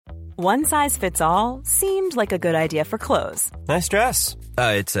One size fits all seemed like a good idea for clothes. Nice dress.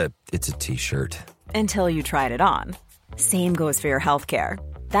 It's a t-shirt. Until you tried it on. Same goes for your healthcare.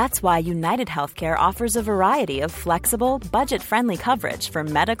 That's why United Healthcare offers a variety of flexible, budget-friendly coverage for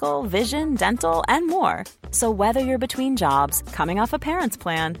medical, vision, dental, and more. So whether you're between jobs, coming off a parent's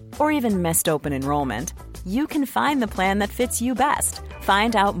plan, or even missed open enrollment, you can find the plan that fits you best.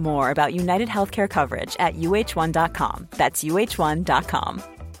 Find out more about United Healthcare coverage at uh1.com. That's uh1.com.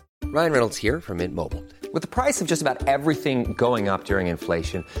 Ryan Reynolds here from Mint Mobile. With the price of just about everything going up during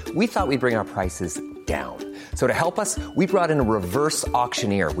inflation, we thought we'd bring our prices down. So to help us, we brought in a reverse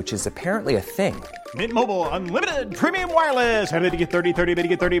auctioneer, which is apparently a thing. Mint Mobile Unlimited Premium Wireless. How to get 30, 30, bit to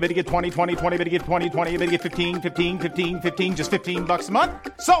get 30, bit to get 20, 20, 20, bit to get 20, 20, bit to get 15, 15, 15, 15, just $15 a month?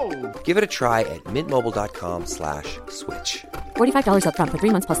 Sold! Give it a try at mintmobile.com/switch. $45 up front for 3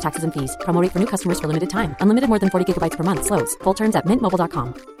 months plus taxes and fees. Promo rate for new customers for limited time. Unlimited more than 40 gigabytes per month. Slows full terms at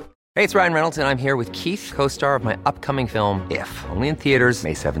mintmobile.com. Hey, it's Ryan Reynolds, and I'm here with Keith, co-star of my upcoming film, If, only in theaters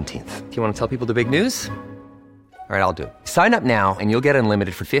May 17th. Do you want to tell people the big news? All right, I'll do it. Sign up now and you'll get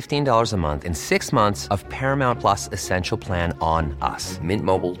unlimited for $15 a month and 6 months of Paramount Plus Essential Plan on us.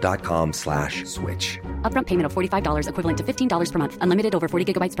 mintmobile.com/switch. Upfront payment of $45 equivalent to $15 per month. Unlimited over 40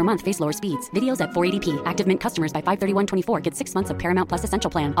 gigabytes per month. Face lower speeds. Videos at 480p. Active Mint customers by 531.24 get 6 months of Paramount Plus Essential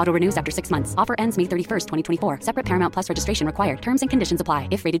Plan. Auto renews after 6 months. Offer ends May 31st, 2024. Separate Paramount Plus registration required. Terms and conditions apply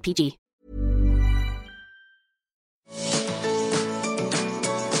if rated PG.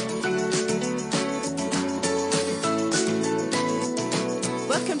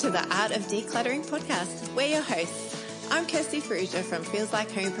 Welcome to the Art of Decluttering podcast. We're your hosts. I'm Kirsty Ferrugia from Feels Like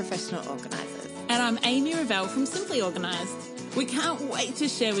Home Professional Organisers. And I'm Amy Revell from Simply Organised. We can't wait to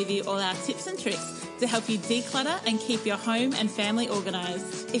share with you all our tips and tricks to help you declutter and keep your home and family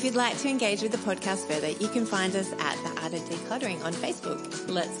organised. If you'd like to engage with the podcast further, you can find us at the Art of Decluttering on Facebook.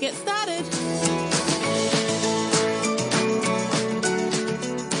 Let's get started.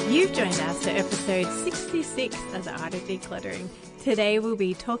 You've joined us for episode 66 of the Art of Decluttering. Today we'll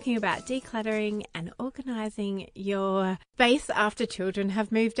be talking about decluttering and organising your space after children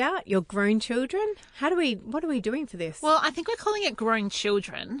have moved out, your grown children. What are we doing for this? Well, I think we're calling it grown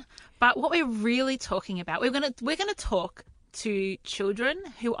children, but what we're really talking about, we're going to talk to children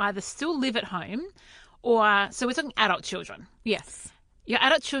who either still live at home or, so we're talking adult children. Yes. Your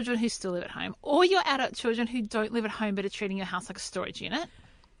adult children who still live at home, or your adult children who don't live at home but are treating your house like a storage unit.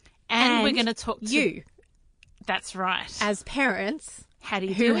 And we're going to talk to you. That's right. As parents, how do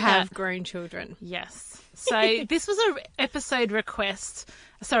you who do with have that? grown children. Yes. So this was a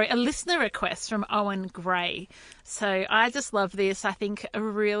listener request from Owen Gray. So I just love this. I think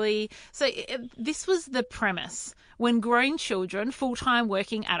this was the premise. When grown children, full-time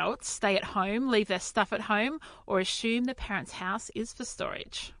working adults, stay at home, leave their stuff at home, or assume the parent's house is for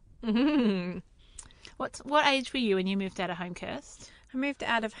storage. Mm-hmm. What age were you when you moved out of home, Kirst? I moved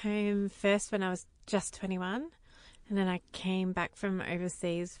out of home first when I was just 21, and then I came back from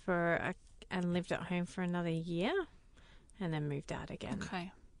overseas and lived at home for another year, and then moved out again.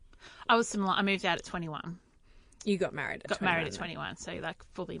 Okay. I was similar. I moved out at 21. You got married at 21. Married at 21, so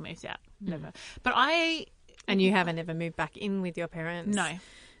fully moved out. Never. But And you haven't ever moved back in with your parents? No.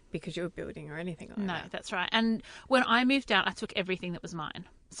 Because you were building or anything like that? No, that's right. And when I moved out, I took everything that was mine.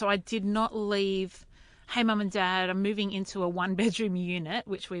 So I did not leave, hey, Mum and Dad, I'm moving into a one-bedroom unit,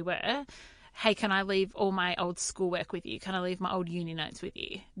 which we were. Hey, can I leave all my old schoolwork with you? Can I leave my old uni notes with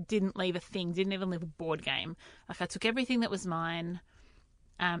you? Didn't leave a thing. Didn't even leave a board game. I took everything that was mine.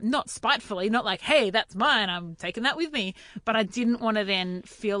 Not spitefully, not like, hey, that's mine, I'm taking that with me. But I didn't want to then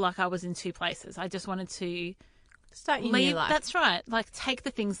feel like I was in two places. I just wanted to start your leave. new life. That's right. Take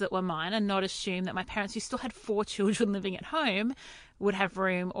the things that were mine and not assume that my parents, who still had 4 children living at home, would have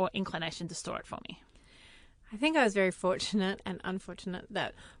room or inclination to store it for me. I think I was very fortunate and unfortunate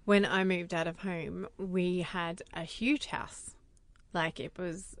that when I moved out of home, we had a huge house. It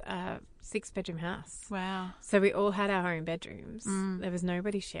was a 6-bedroom house. Wow. So we all had our own bedrooms. There was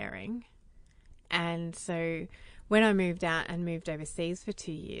nobody sharing. And so when I moved out and moved overseas for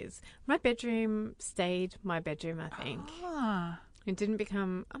 2 years, my bedroom stayed my bedroom, I think. It didn't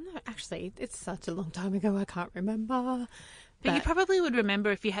become, it's such a long time ago, I can't remember. But you probably would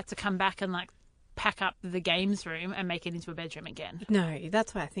remember if you had to come back and pack up the games room and make it into a bedroom again. No,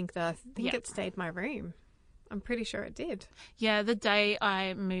 that's why I think it stayed my room. I'm pretty sure it did. Yeah, the day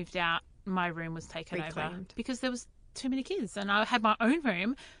I moved out, my room was taken Reclaimed. over because there was too many kids and I had my own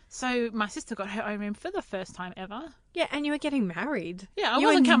room. So my sister got her own room for the first time ever. Yeah, and you were getting married. Yeah, I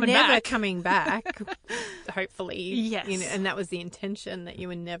wasn't coming back. You were never coming back, hopefully. Yes. And that was the intention, that you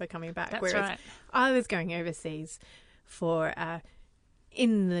were never coming back. That's Whereas right. I was going overseas for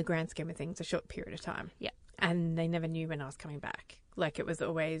in the grand scheme of things, a short period of time. Yeah. And they never knew when I was coming back. Like, it was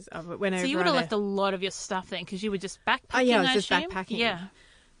always... When So you would have left a lot of your stuff then, because you were just backpacking, Oh, yeah, I was I just assume? backpacking. Yeah.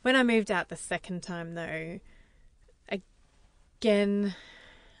 When I moved out the second time, though, again,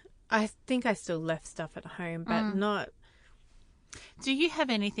 I think I still left stuff at home, but not... Do you have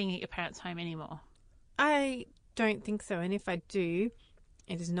anything at your parents' home anymore? I don't think so. And if I do,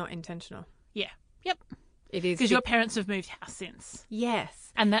 it is not intentional. Yeah. Yep. It is... Because your parents have moved house since.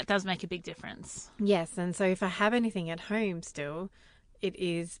 Yes. And that does make a big difference. Yes. And so if I have anything at home still, it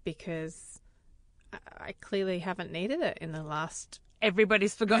is because I clearly haven't needed it in the last...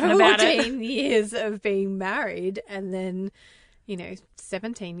 Everybody's forgotten about it. 14 years of being married and then,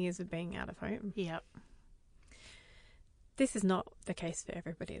 17 years of being out of home. Yep. This is not the case for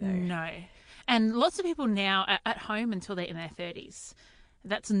everybody, though. No. And lots of people now are at home until they're in their 30s.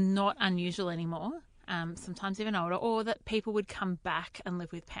 That's not unusual anymore. Sometimes even older, or that people would come back and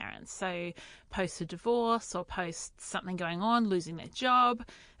live with parents. So post a divorce or post something going on, losing their job,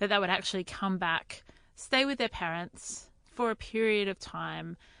 that they would actually come back, stay with their parents for a period of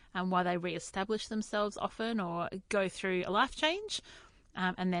time while they re-establish themselves often or go through a life change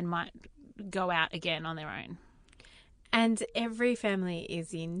and then might go out again on their own. And every family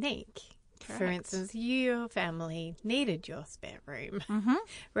is unique. Correct. For instance, your family needed your spare room. Mm-hmm.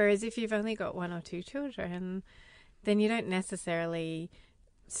 Whereas if you've only got one or two children, then you don't necessarily,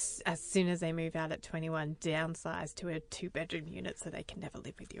 as soon as they move out at 21, downsize to a 2-bedroom unit so they can never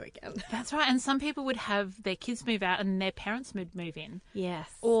live with you again. That's right. And some people would have their kids move out and their parents would move in. Yes.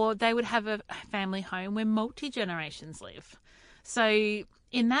 Or they would have a family home where multi-generations live. So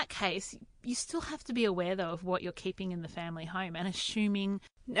in that case, you still have to be aware, though, of what you're keeping in the family home and assuming...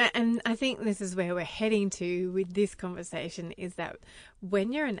 And I think this is where we're heading to with this conversation, is that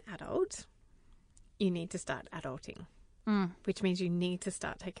when you're an adult, you need to start adulting, which means you need to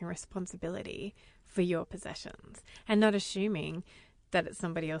start taking responsibility for your possessions and not assuming that it's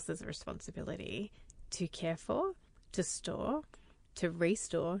somebody else's responsibility to care for, to store, to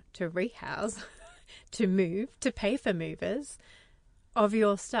restore, to rehouse, to move, to pay for movers of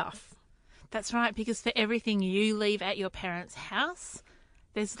your stuff. That's right, because for everything you leave at your parents' house,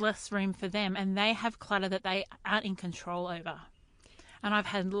 there's less room for them, and they have clutter that they aren't in control over. And I've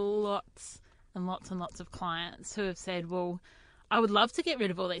had lots and lots and lots of clients who have said, well, I would love to get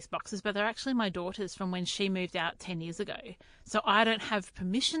rid of all these boxes, but they're actually my daughter's from when she moved out 10 years ago. So I don't have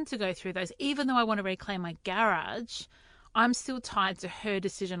permission to go through those. Even though I want to reclaim my garage, I'm still tied to her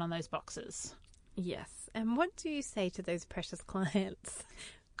decision on those boxes. Yes. And what do you say to those precious clients?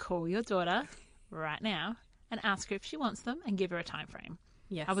 Call your daughter right now and ask her if she wants them and give her a time frame.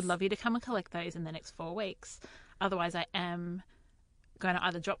 Yes. I would love you to come and collect those in the next 4 weeks. Otherwise, I am going to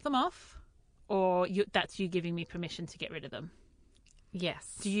either drop them off or that's you giving me permission to get rid of them.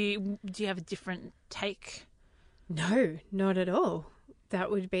 Yes. Do you have a different take? No, not at all. That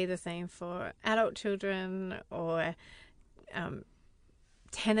would be the same for adult children or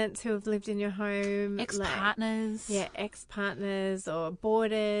tenants who have lived in your home. Ex-partners. Ex-partners or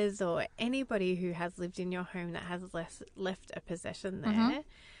boarders or anybody who has lived in your home that has left a possession there.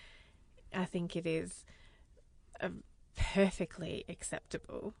 Mm-hmm. I think it is perfectly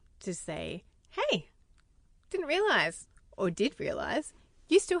acceptable to say, hey, didn't realise or did realise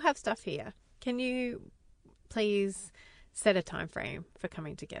you still have stuff here. Can you please set a time frame for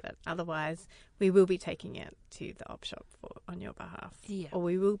coming to get it? Otherwise, we will be taking it to the op shop on your behalf. Yeah. Or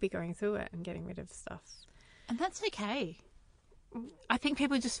we will be going through it and getting rid of stuff. And that's okay. I think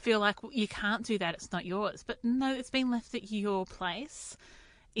people just feel like you can't do that, it's not yours. But no, it's been left at your place,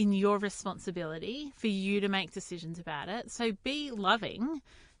 in your responsibility for you to make decisions about it. So be loving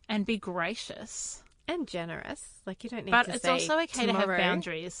and be gracious. And generous. Like, you don't need but to say it's also okay tomorrow. to have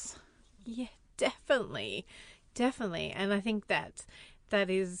boundaries. Yeah, definitely. Definitely. And I think that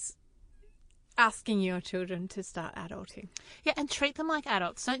is asking your children to start adulting. Yeah, and treat them like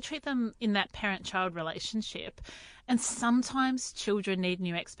adults. Don't treat them in that parent-child relationship. And sometimes children need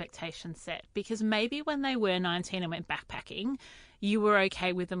new expectations set, because maybe when they were 19 and went backpacking, you were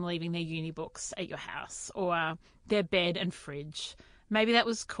okay with them leaving their uni books at your house or their bed and fridge. Maybe that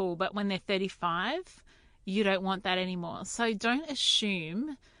was cool, but when they're 35, you don't want that anymore. So don't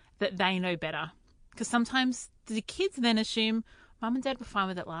assume that they know better. Because sometimes the kids then assume, Mum and Dad were fine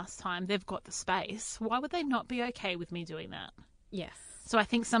with it last time. They've got the space. Why would they not be okay with me doing that? Yes. So I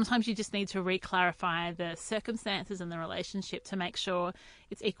think sometimes you just need to re-clarify the circumstances and the relationship to make sure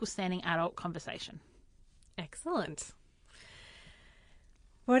it's equal standing adult conversation. Excellent.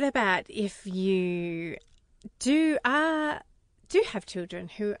 What about if you do have children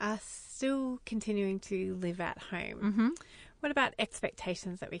who are still continuing to live at home? Mm-hmm. What about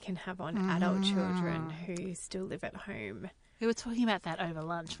expectations that we can have on adult children who still live at home? We were talking about that over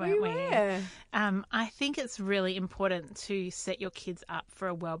lunch, weren't we? I think it's really important to set your kids up for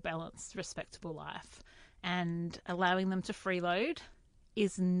a well-balanced, respectable life, and allowing them to freeload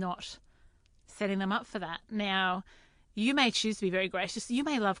is not setting them up for that. Now, you may choose to be very gracious. You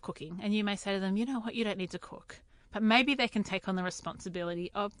may love cooking, and you may say to them, you know what, you don't need to cook. But maybe they can take on the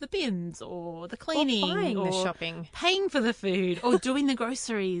responsibility of the bins or the cleaning or buying the shopping, paying for the food or doing the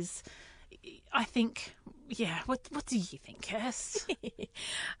groceries. I think, what do you think, Kirst?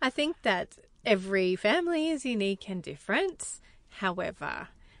 I think that every family is unique and different. However,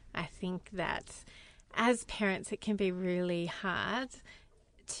 I think that as parents, it can be really hard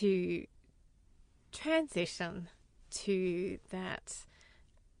to transition to that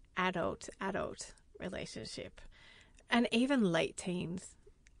adult relationship, and even late teens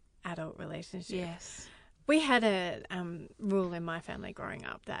adult relationship. Yes. We had a rule in my family growing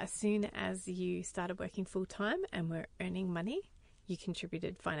up that as soon as you started working full-time and were earning money, you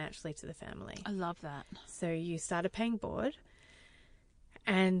contributed financially to the family. I love that. So you started paying board,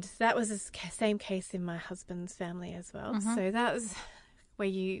 and that was the same case in my husband's family as well. Mm-hmm. So that was where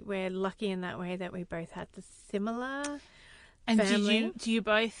we're lucky in that way that we both had the similar And family. do you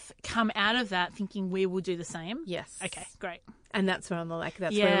both come out of that thinking we will do the same? Yes. Okay, great. And that's where I'm like,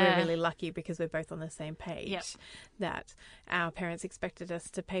 that's Yeah. where we're really lucky, because we're both on the same page. Yep. That our parents expected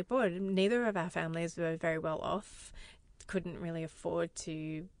us to pay board. Neither of our families were very well off, couldn't really afford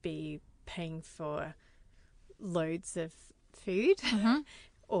to be paying for loads of food,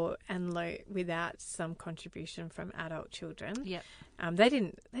 without some contribution from adult children. Yep. They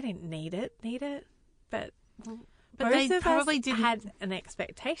didn't need it, but But both they of probably us didn't. had an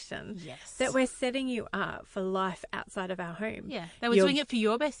expectation Yes. that we're setting you up for life outside of our home. Yeah, they were You're- doing it for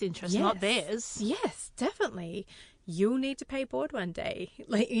your best interest, not theirs. Yes, definitely. You'll need to pay board one day.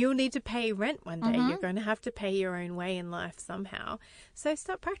 Like, you'll need to pay rent one day. You're going to have to pay your own way in life somehow. So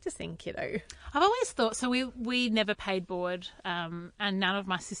start practicing, kiddo. I've always thought, so we never paid board, and none of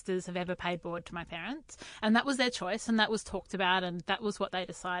my sisters have ever paid board to my parents, and that was their choice, and that was talked about, and that was what they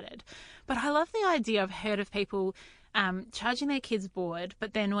decided. But I love the idea. I've heard of people charging their kids board,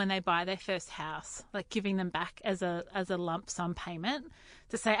 but then when they buy their first house, like giving them back as a lump sum payment,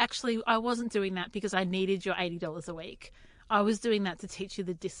 to say, actually, I wasn't doing that because I needed your $80 a week. I was doing that to teach you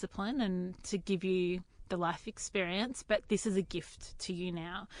the discipline and to give you the life experience, but this is a gift to you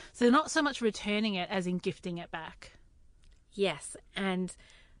now. So not so much returning it as in gifting it back. Yes, and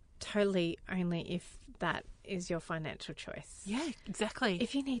totally only if that is your financial choice. Yeah, exactly.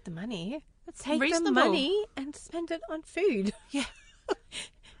 If you need the money, That's take the reasonable. money and spend it on food. Yeah.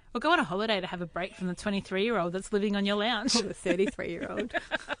 Or go on a holiday to have a break from the 23-year-old that's living on your lounge. Or the 33-year-old.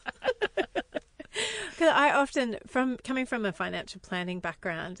 Because I often, coming from a financial planning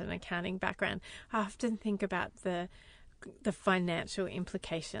background and accounting background, I often think about the financial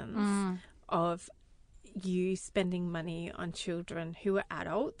implications of you spending money on children who are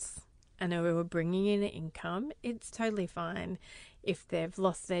adults and who are bringing in income. It's totally fine if they've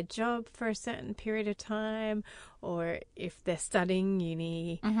lost their job for a certain period of time, or if they're studying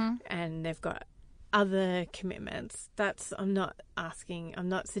uni and they've got other commitments. I'm not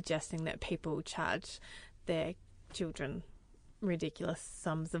suggesting that people charge their children ridiculous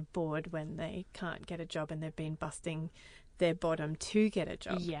sums of board when they can't get a job and they've been busting their bottom to get a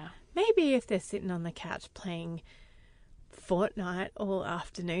job. Yeah. Maybe if they're sitting on the couch playing Fortnite all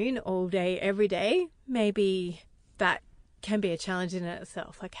afternoon, all day, every day, maybe that can be a challenge in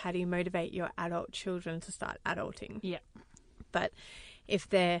itself. Like, how do you motivate your adult children to start adulting? Yeah. But if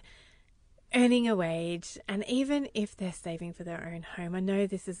they're earning a wage, and even if they're saving for their own home, I know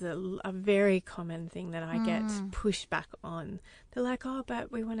this is a very common thing that I get pushback on. They're like, oh,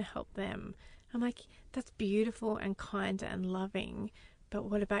 but we want to help them. I'm like, that's beautiful and kind and loving, but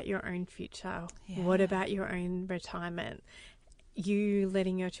what about your own future? Yeah. What about your own retirement? You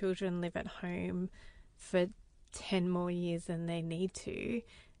letting your children live at home for 10 more years than they need to.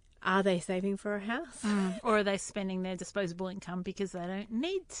 Are they saving for a house? Or are they spending their disposable income because they don't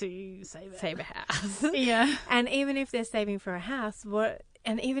need to save A house. Yeah. And even if they're saving for a house,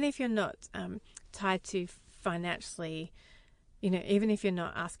 and even if you're not tied to financially, even if you're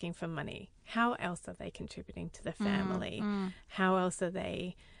not asking for money, how else are they contributing to the family? How else are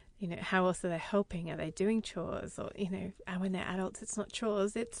they, how else are they helping? Are they doing chores? Or, and when they're adults, it's not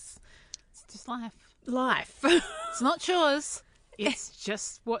chores, it's just life. It's not chores. It's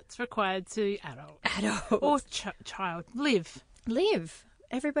just what's required to adult. Or child. Live.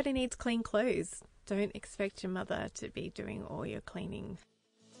 Everybody needs clean clothes. Don't expect your mother to be doing all your cleaning.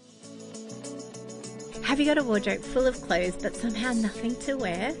 Have you got a wardrobe full of clothes but somehow nothing to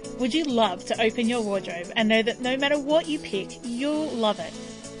wear? Would you love to open your wardrobe and know that no matter what you pick, you'll love it?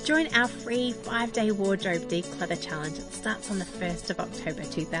 Join our free 5-day wardrobe declutter challenge that starts on the 1st of October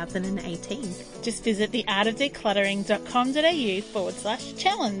 2018. Just visit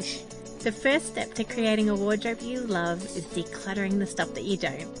theartofdecluttering.com.au/challenge. The first step to creating a wardrobe you love is decluttering the stuff that you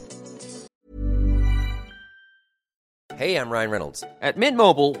don't. Hey, I'm Ryan Reynolds. At Mint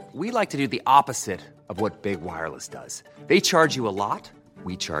Mobile, we like to do the opposite of what Big Wireless does. They charge you a lot,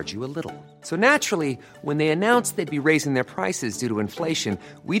 we charge you a little. So naturally, when they announced they'd be raising their prices due to inflation,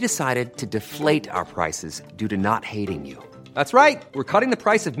 we decided to deflate our prices due to not hating you. That's right. We're cutting the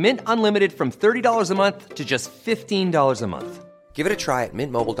price of Mint Unlimited from $30 a month to just $15 a month. Give it a try at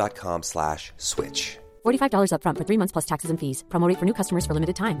mintmobile.com/switch. $45 up front for 3 months plus taxes and fees. Promo rate for new customers for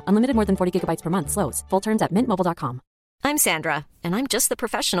limited time. Unlimited more than 40 gigabytes per month. Slows full terms at mintmobile.com. I'm Sandra, and I'm just the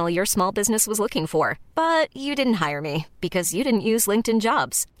professional your small business was looking for. But you didn't hire me because you didn't use LinkedIn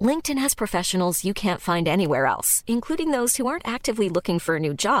Jobs. LinkedIn has professionals you can't find anywhere else, including those who aren't actively looking for a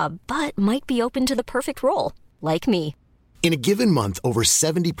new job, but might be open to the perfect role, like me. In a given month, over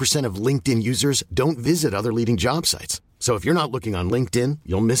 70% of LinkedIn users don't visit other leading job sites. So if you're not looking on LinkedIn,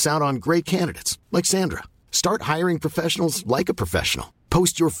 you'll miss out on great candidates like Sandra. Start hiring professionals like a professional.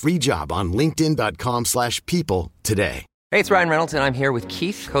 Post your free job on linkedin.com/people today. Hey, it's Ryan Reynolds, and I'm here with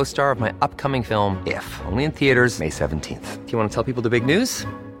Keith, co-star of my upcoming film, If, only in theaters May 17th. Do you want to tell people the big news?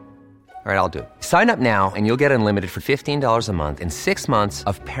 All right, I'll do it. Sign up now and you'll get unlimited for $15 a month and 6 months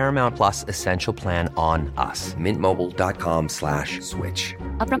of Paramount Plus Essential Plan on us. MintMobile.com/switch.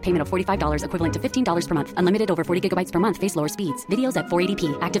 Upfront payment of $45 equivalent to $15 per month. Unlimited over 40 gigabytes per month. Face lower speeds. Videos at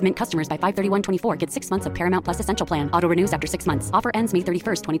 480p. Active Mint customers by 531.24 get 6 months of Paramount Plus Essential Plan. Auto renews after 6 months. Offer ends May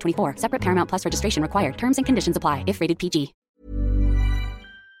 31st, 2024. Separate Paramount Plus registration required. Terms and conditions apply if rated PG.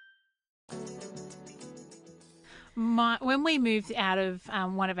 When we moved out of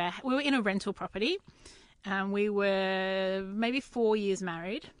we were in a rental property. We were maybe 4 years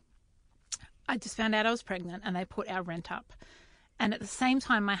married. I just found out I was pregnant and they put our rent up. And at the same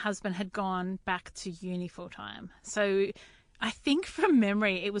time, my husband had gone back to uni full time. So I think from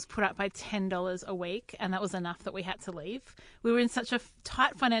memory, it was put up by $10 a week, and that was enough that we had to leave. We were in such a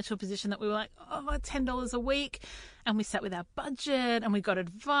tight financial position that we were like, oh, $10 a week. And we sat with our budget and we got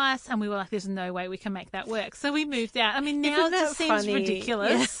advice and we were like, there's no way we can make that work. So we moved out. I mean, now it just seems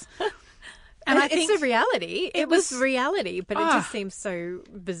ridiculous. Yeah. And I think it's a reality. It was reality, but it just seems so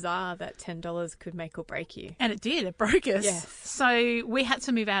bizarre that $10 could make or break you. And it did. It broke us. Yes. So we had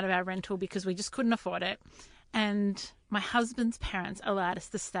to move out of our rental because we just couldn't afford it. And my husband's parents allowed us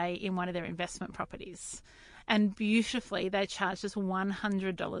to stay in one of their investment properties. And beautifully, they charged us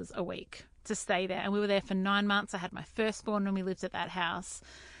 $100 a week to stay there. And we were there for 9 months. I had my firstborn when we lived at that house.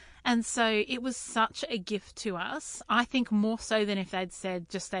 And so it was such a gift to us. I think more so than if they'd said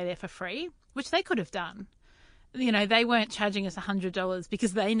just stay there for free, which they could have done. You know, they weren't charging us $100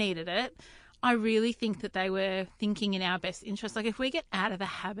 because they needed it. I really think that they were thinking in our best interest. Like if we get out of the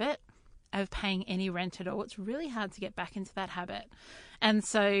habit of paying any rent at all, it's really hard to get back into that habit. And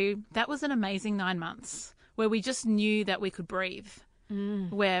so that was an amazing 9 months where we just knew that we could breathe.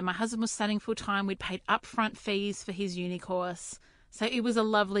 Where my husband was studying full time, we'd paid upfront fees for his uni course. So it was a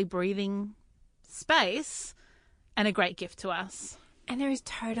lovely breathing space and a great gift to us. And there is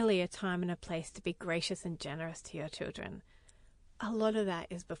totally a time and a place to be gracious and generous to your children. A lot of that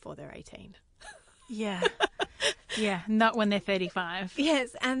is before they're 18. Yeah. Yeah, not when they're 35.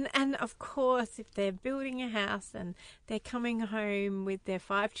 Yes, and of course, if they're building a house and they're coming home with their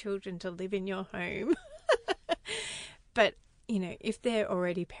 5 children to live in your home. But, you know, if they're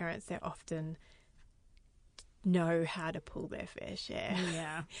already parents, they often know how to pull their fair share.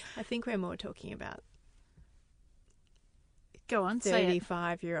 Yeah. I think we're more talking about go on,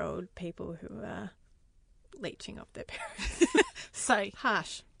 35-year-old people who are leeching off their parents. So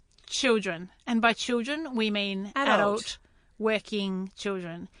harsh. Children. And by children, we mean adult working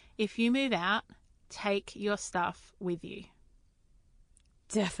children. If you move out, take your stuff with you.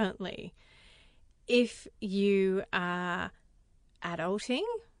 Definitely. If you are adulting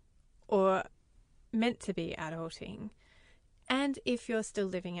or meant to be adulting, and if you're still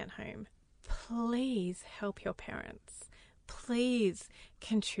living at home, please help your parents. Please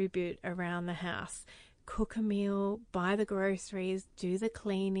contribute around the house. Cook a meal, buy the groceries, do the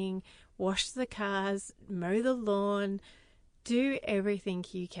cleaning, wash the cars, mow the lawn, do everything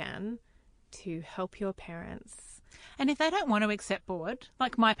you can to help your parents. And if they don't want to accept board,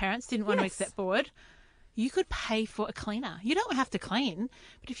 like my parents didn't want to accept board, You could pay for a cleaner. You don't have to clean,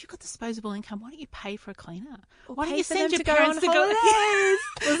 but if you've got disposable income, why don't you pay for a cleaner? Why don't you send your parents to go?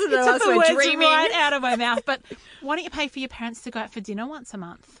 Wasn't You that took us the were words dreaming? right out of my mouth. But why don't you pay for your parents to go out for dinner once a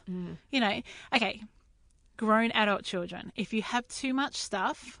month? You know, okay, grown adult children. If you have too much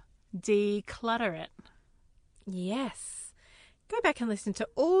stuff, declutter it. Yes. Go back and listen to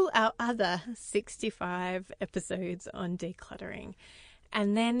all our other 65 episodes on decluttering.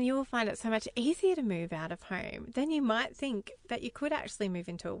 And then you'll find it so much easier to move out of home. Then you might think that you could actually move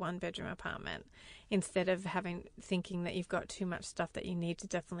into a 1-bedroom apartment instead of thinking that you've got too much stuff that you need to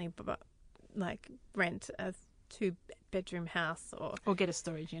definitely rent a 2-bedroom house or get a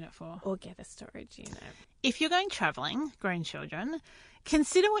storage unit for. Or get a storage unit. If you're going travelling, grown children,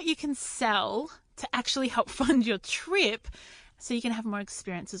 consider what you can sell to actually help fund your trip so you can have more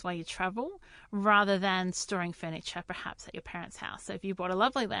experiences while you travel rather than storing furniture perhaps at your parents' house. So if you bought a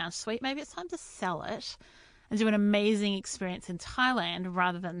lovely lounge suite, maybe it's time to sell it and do an amazing experience in Thailand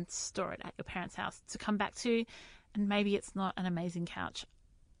rather than store it at your parents' house to come back to. And maybe it's not an amazing couch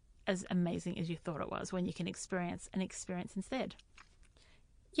as amazing as you thought it was when you can experience an experience instead.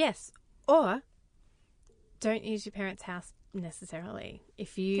 Yes. Or don't use your parents' house necessarily.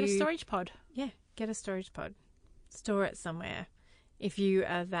 If you get a storage pod. Yeah, get a storage pod. Store it somewhere if you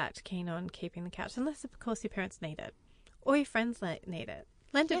are that keen on keeping the couch, unless, of course, your parents need it or your friends need it.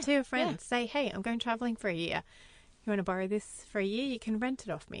 Lend it to your friends. Say, hey, I'm going travelling for a year. You want to borrow this for a year? You can rent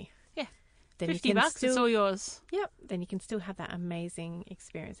it off me. Yeah. Then $50, it's all yours. Yep. Then you can still have that amazing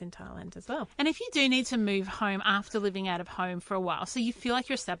experience in Thailand as well. And if you do need to move home after living out of home for a while, so you feel like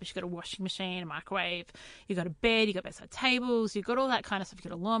you're established, you've got a washing machine, a microwave, you've got a bed, you've got bedside tables, you've got all that kind of stuff,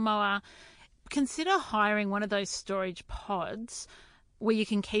 you've got a lawnmower, consider hiring one of those storage pods where you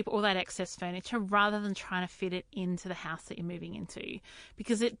can keep all that excess furniture rather than trying to fit it into the house that you're moving into,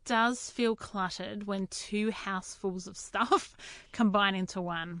 because it does feel cluttered when 2 housefuls of stuff combine into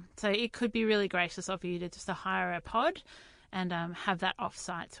one. So it could be really gracious of you to just hire a pod and have that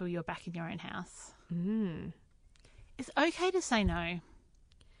off-site till you're back in your own house. It's okay to say no.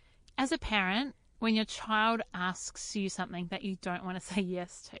 As a parent, when your child asks you something that you don't want to say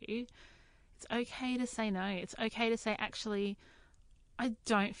yes to, it's okay to say no. It's okay to say, actually, I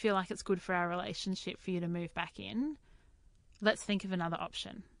don't feel like it's good for our relationship for you to move back in. Let's think of another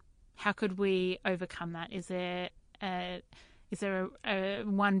option. How could we overcome that? Is there a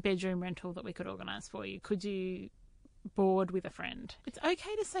 1-bedroom rental that we could organise for you? Could you board with a friend? It's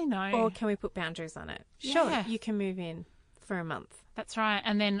okay to say no. Or can we put boundaries on it? Sure, you can move in for a month. That's right.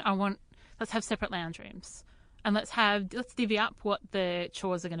 And then let's have separate lounge rooms. And let's divvy up what the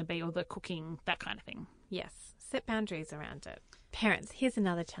chores are going to be, or the cooking, that kind of thing. Yes, set boundaries around it. Parents, here's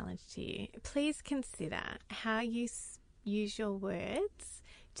another challenge to you. Please consider how you use your words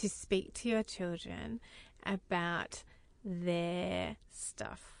to speak to your children about their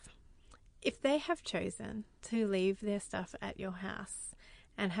stuff. If they have chosen to leave their stuff at your house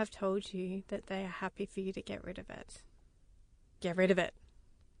and have told you that they are happy for you to get rid of it, get rid of it.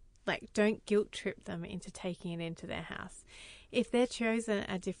 Don't guilt trip them into taking it into their house. If they've chosen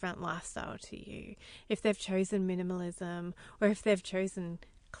a different lifestyle to you, if they've chosen minimalism, or if they've chosen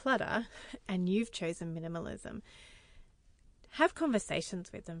clutter and you've chosen minimalism, have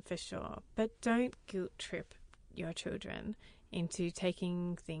conversations with them for sure, but don't guilt trip your children into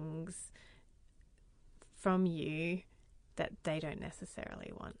taking things from you that they don't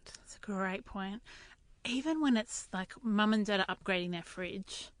necessarily want. That's a great point. Even when it's like mum and dad are upgrading their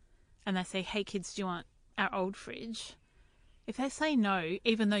fridge, and they say, hey, kids, do you want our old fridge? If they say no,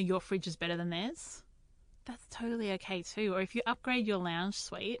 even though your fridge is better than theirs, that's totally okay too. Or if you upgrade your lounge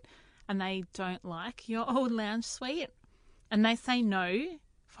suite and they don't like your old lounge suite and they say no,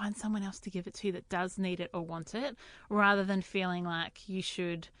 find someone else to give it to that does need it or want it, rather than feeling like you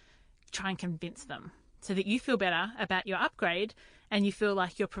should try and convince them, so that you feel better about your upgrade and you feel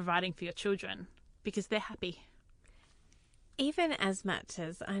like you're providing for your children because they're happy. Even as much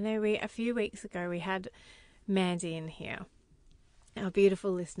as, I know a few weeks ago we had Mandy in here, our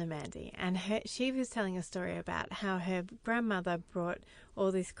beautiful listener Mandy, and she was telling a story about how her grandmother brought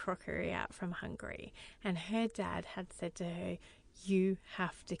all this crockery out from Hungary, and her dad had said to her, you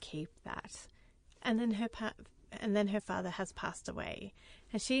have to keep that. And then her father has passed away,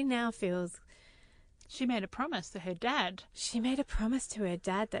 and she now feels... She made a promise to her dad. She made a promise to her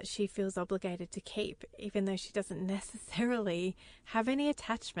dad that she feels obligated to keep, even though she doesn't necessarily have any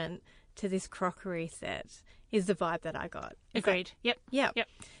attachment to this crockery set, is the vibe that I got. Agreed. Yep.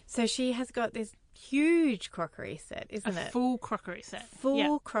 So she has got this huge crockery set, isn't it? A full crockery set.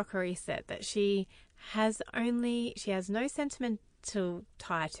 Crockery set that she has no sentimental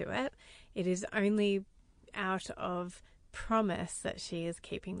tie to it. It is only out of promise that she is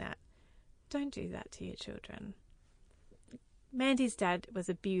keeping that. Don't do that to your children. Mandy's dad was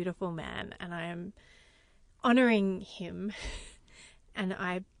a beautiful man, and I am honouring him, and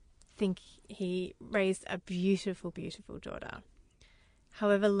I think he raised a beautiful, beautiful daughter.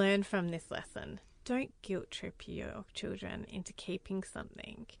 However, learn from this lesson. Don't guilt trip your children into keeping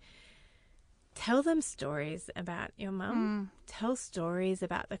something. Tell them stories about your mum. Tell stories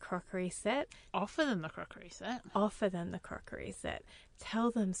about the crockery set. Offer them the crockery set. Offer them the crockery set.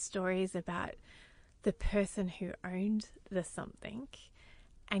 Tell them stories about the person who owned the something,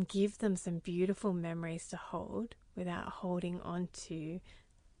 and give them some beautiful memories to hold without holding on to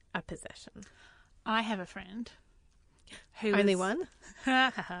a possession. I have a friend who Only one?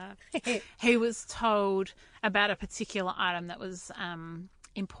 who was told about a particular item that was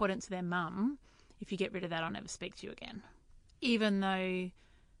important to their mum. If you get rid of that, I'll never speak to you again. Even though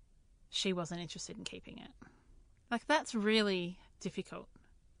she wasn't interested in keeping it. Like, that's really difficult.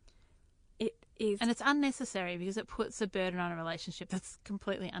 It is. And it's unnecessary because it puts a burden on a relationship that's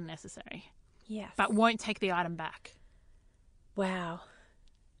completely unnecessary. Yes. But won't take the item back. Wow.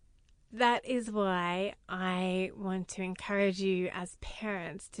 That is why I want to encourage you as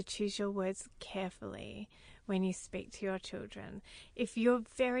parents to choose your words carefully when you speak to your children. If you're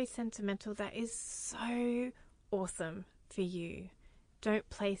very sentimental, that is so awesome for you. Don't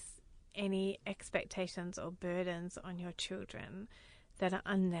place any expectations or burdens on your children that are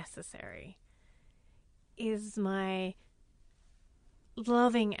unnecessary, is my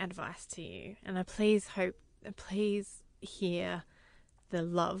loving advice to you. And I please hear the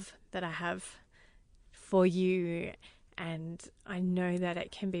love that I have for you. And I know that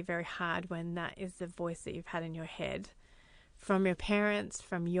it can be very hard when that is the voice that you've had in your head from your parents,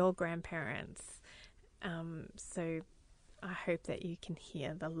 from your grandparents. So I hope that you can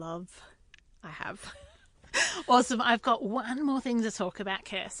hear the love I have. Awesome. I've got one more thing to talk about,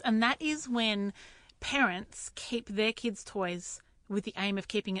 Kirst, and that is when parents keep their kids' toys with the aim of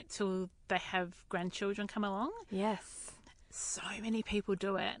keeping it till they have grandchildren come along. Yes. So many people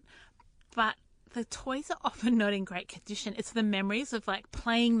do it, but the toys are often not in great condition. It's the memories of like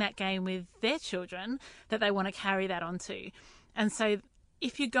playing that game with their children that they want to carry that onto. And so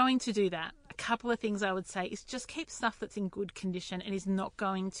if you're going to do that, a couple of things I would say is just keep stuff that's in good condition and is not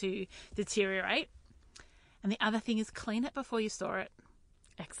going to deteriorate. And the other thing is clean it before you store it.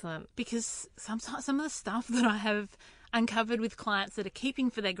 Excellent. Because sometimes some of the stuff that I have uncovered with clients that are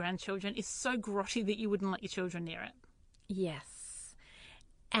keeping for their grandchildren is so grotty that you wouldn't let your children near it. Yes.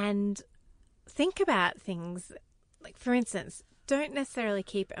 And think about things like, for instance, don't necessarily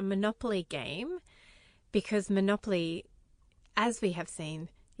keep a Monopoly game, because Monopoly, as we have seen,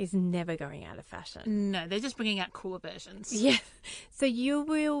 is never going out of fashion. No, they're just bringing out cooler versions. Yes. So you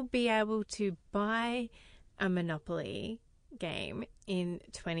will be able to buy a Monopoly game in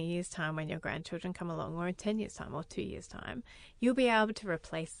 20 years' time when your grandchildren come along, or in 10 years' time, or 2 years' time. You'll be able to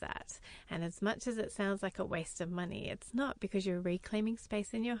replace that. And as much as it sounds like a waste of money, it's not, because you're reclaiming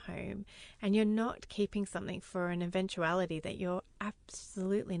space in your home and you're not keeping something for an eventuality that you're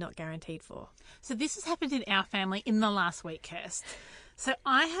absolutely not guaranteed for. So this has happened in our family in the last week, Kirst. So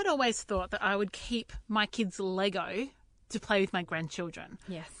I had always thought that I would keep my kids' Lego to play with my grandchildren.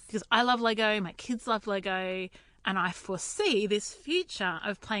 Yes. Because I love Lego, my kids love Lego, and I foresee this future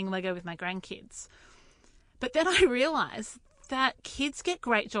of playing Lego with my grandkids. But then I realised that kids get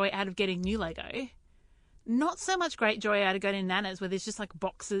great joy out of getting new Lego. Not so much great joy out of going to Nana's where there's just like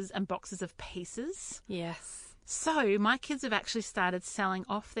boxes and boxes of pieces. Yes. So my kids have actually started selling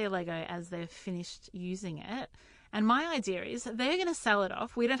off their Lego as they've finished using it. And my idea is they're going to sell it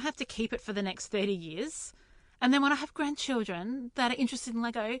off. We don't have to keep it for the next 30 years. And then when I have grandchildren that are interested in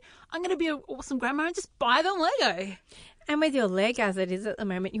Lego, I'm going to be an awesome grandma and just buy them Lego. And with your leg as it is at the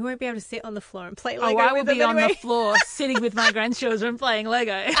moment, you won't be able to sit on the floor and play Lego. I will with be them on anyway. the floor sitting with my grandchildren playing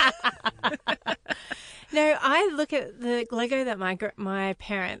Lego. No, I look at the Lego that my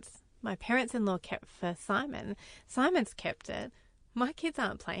parents-in-law kept for Simon. Simon's kept it. My kids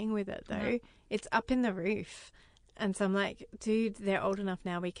aren't playing with it, though. No. It's up in the roof. And so I'm like, dude, they're old enough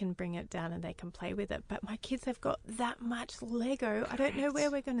now, we can bring it down and they can play with it. But my kids have got that much Lego. I don't know where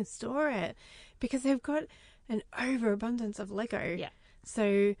we're going to store it because they've got an overabundance of Lego. Yeah.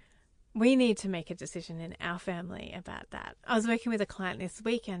 So we need to make a decision in our family about that. I was working with a client this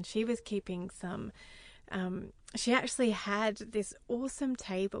weekend. She was keeping some... she actually had this awesome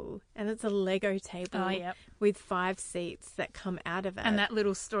table, and it's a Lego table with 5 seats that come out of it. And that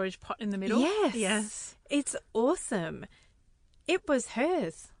little storage pot in the middle? Yes. Yes. It's awesome. It was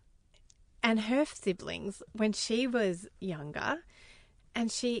hers and her siblings when she was younger, and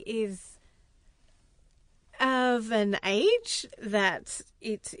she is of an age that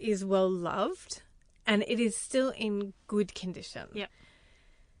it is well loved and it is still in good condition. Yep.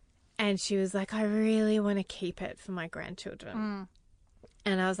 And she was like, I really want to keep it for my grandchildren.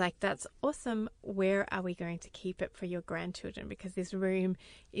 And I was like, that's awesome. Where are we going to keep it for your grandchildren? Because this room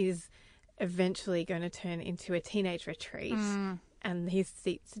is eventually going to turn into a teenage retreat. And these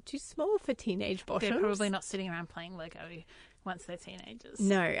seats are too small for teenage bottoms. They're probably not sitting around playing Lego once they're teenagers.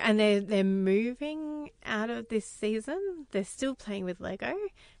 No, and they're moving out of this season. They're still playing with Lego,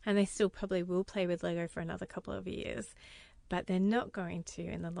 and they still probably will play with Lego for another couple of years. But they're not going to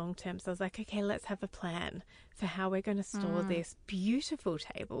in the long term. So I was like, okay, let's have a plan for how we're going to store this beautiful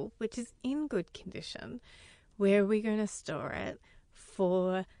table, which is in good condition. Where are we going to store it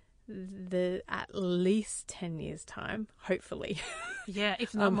for the at least 10 years time, hopefully. Yeah,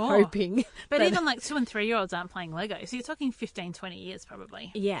 if not I'm more. hoping. But even like 2 and 3 year olds aren't playing Lego. So you're talking 15, 20 years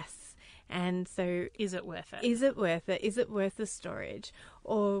probably. Yes. And so is it worth it? Is it worth it? Is it worth the storage?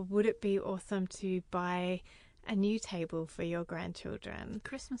 Or would it be awesome to buy a new table for your grandchildren?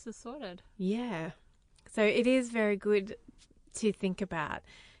 Christmas is sorted. Yeah. So it is very good to think about.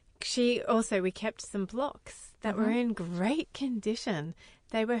 We kept some blocks that were in great condition.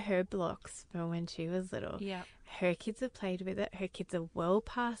 They were her blocks from when she was little. Yeah. Her kids have played with it. Her kids are well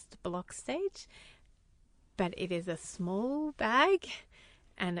past block stage, but it is a small bag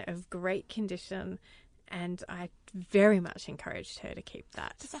and of great condition. And I very much encouraged her to keep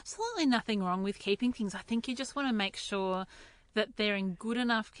that. There's absolutely nothing wrong with keeping things. I think you just want to make sure that they're in good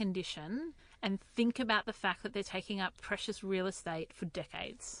enough condition and think about the fact that they're taking up precious real estate for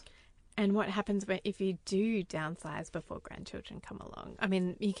decades. And what happens if you do downsize before grandchildren come along? I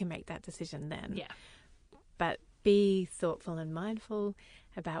mean, you can make that decision then. Yeah. But be thoughtful and mindful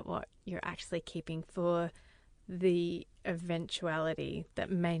about what you're actually keeping for the eventuality that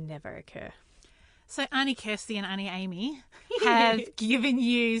may never occur. So Auntie Kirsty and Auntie Amy have given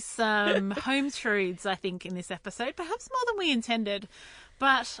you some home truths, I think, in this episode, perhaps more than we intended.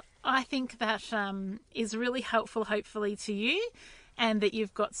 But I think that is really helpful, hopefully, to you, and that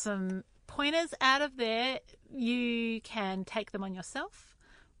you've got some pointers out of there. You can take them on yourself,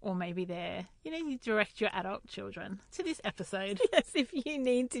 or maybe you direct your adult children to this episode. Yes, if you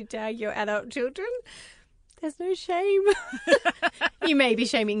need to tag your adult children, there's no shame. You may be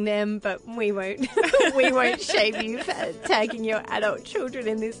shaming them, but we won't. We won't shame you for tagging your adult children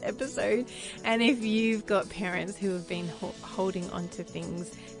in this episode. And if you've got parents who have been holding on to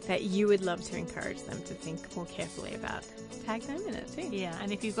things that you would love to encourage them to think more carefully about, tag them in it too. Yeah,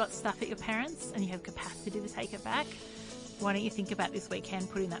 and if you've got stuff at your parents and you have capacity to take it back, why don't you think about this weekend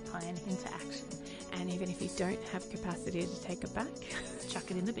putting that plan into action? And even if you don't have capacity to take it back,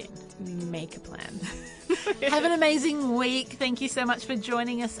 chuck it in the bin. Make a plan. Have an amazing week. Thank you so much for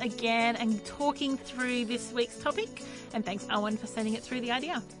joining us again and talking through this week's topic. And thanks, Owen, for sending it through the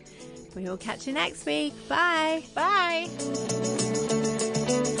idea. We will catch you next week. Bye. Bye.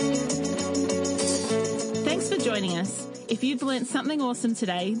 Thanks for joining us. If you've learnt something awesome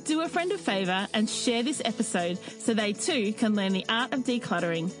today, do a friend a favour and share this episode so they too can learn the art of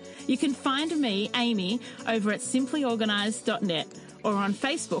decluttering. You can find me, Amy, over at simplyorganised.net or on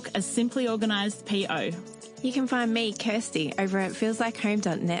Facebook as Simply Organised PO. You can find me, Kirsty, over at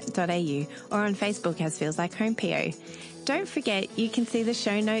feelslikehome.net.au or on Facebook as Feels Like Home PO. Don't forget, you can see the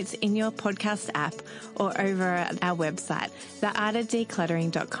show notes in your podcast app or over at our website,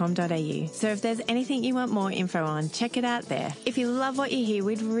 theartofdecluttering.com.au. So if there's anything you want more info on, check it out there. If you love what you hear,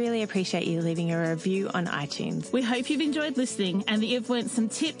 we'd really appreciate you leaving a review on iTunes. We hope you've enjoyed listening and that you've learnt some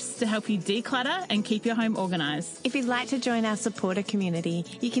tips to help you declutter and keep your home organised. If you'd like to join our supporter community,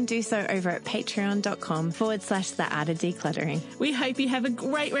 you can do so over at patreon.com/theartofdecluttering. We hope you have a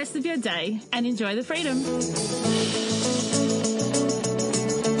great rest of your day and enjoy the freedom.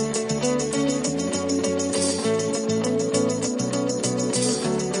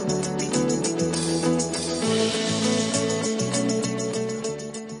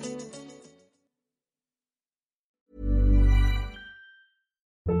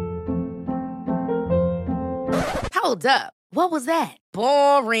 Hold up. What was that?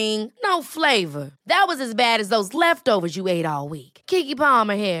 Boring. No flavor. That was as bad as those leftovers you ate all week. Keke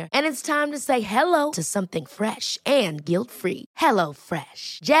Palmer here, and it's time to say hello to something fresh and guilt-free. Hello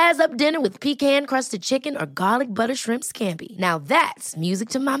Fresh. Jazz up dinner with pecan-crusted chicken or garlic butter shrimp scampi. Now that's music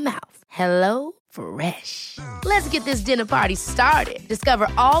to my mouth. Hello Fresh. Let's get this dinner party started. Discover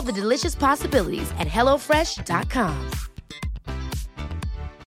all the delicious possibilities at HelloFresh.com.